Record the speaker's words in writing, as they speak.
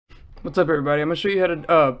What's up, everybody? I'm going to show you how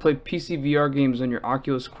to play PC VR games on your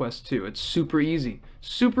Oculus Quest 2. It's super easy.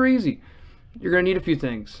 Super easy. You're going to need a few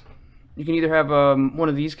things. You can either have one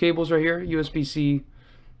of these cables right here, Usbc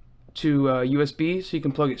to USB, so you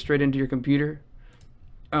can plug it straight into your computer.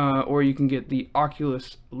 Or you can get the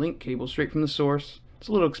Oculus Link cable straight from the source. It's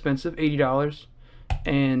a little expensive, $80.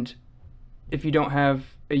 And if you don't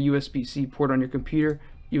have a USB-C port on your computer,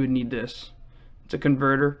 you would need this. It's a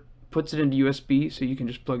converter. Puts it into USB, so you can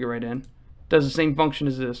just plug it right in. Does the same function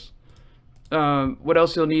as this. What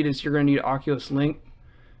else you'll need is you're going to need Oculus Link.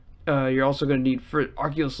 You're also going to need, for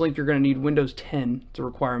Oculus Link, you're going to need Windows 10. It's a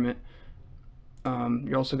requirement.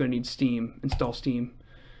 You're also going to need Steam. Install Steam.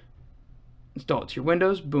 Install it to your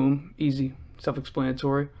Windows. Boom. Easy.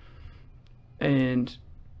 Self-explanatory. And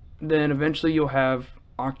then eventually you'll have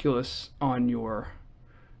Oculus on your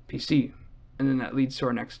PC. And then that leads to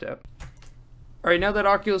our next step. Alright, now that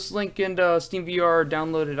Oculus Link and SteamVR are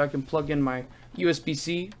downloaded, I can plug in my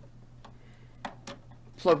USB-C,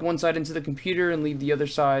 plug one side into the computer and leave the other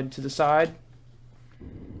side to the side.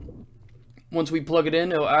 Once we plug it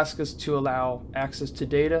in, it'll ask us to allow access to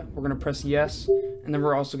data. We're going to press yes, and then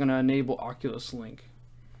we're also going to enable Oculus Link.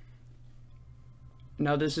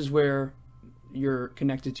 Now this is where you're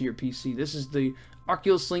connected to your PC. This is the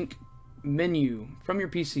Oculus Link menu from your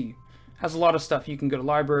PC. Has a lot of stuff. You can go to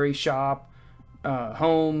library, shop,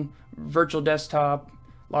 home, virtual desktop,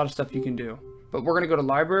 a lot of stuff you can do. But we're going to go to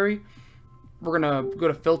library, we're going to go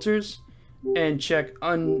to filters and check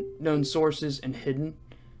unknown sources and hidden,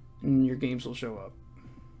 and your games will show up.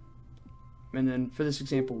 And then for this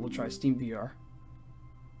example, we'll try SteamVR.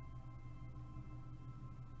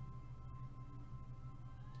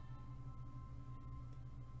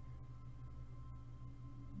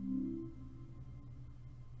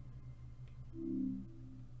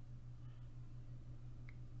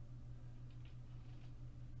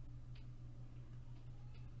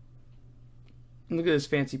 And look at this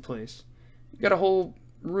fancy place. You got a whole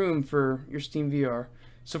room for your SteamVR.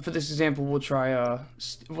 So for this example, we'll try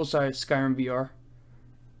Skyrim VR.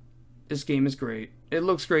 This game is great. It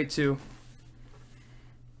looks great too.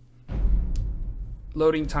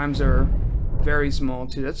 Loading times are very small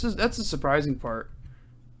too. That's the surprising part.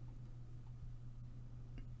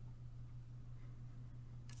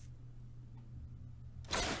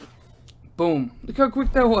 Boom! Look how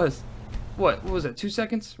quick that was. What was that? 2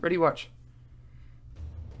 seconds? Ready? Watch.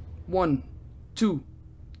 1, 2,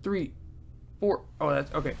 3, 4. Oh,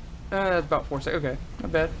 that's okay. That's about 4 seconds. Okay,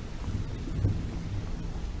 not bad.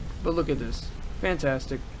 But look at this.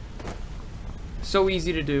 Fantastic. So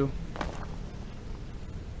easy to do.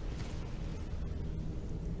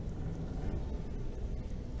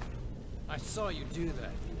 I saw you do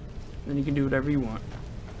that. Then you can do whatever you want.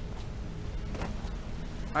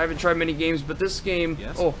 I haven't tried many games, but this game,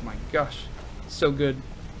 yes? Oh my gosh, it's so good.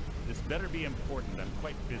 This better be important. I'm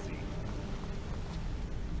quite busy.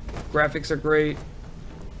 Graphics are great.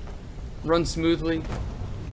 Run smoothly.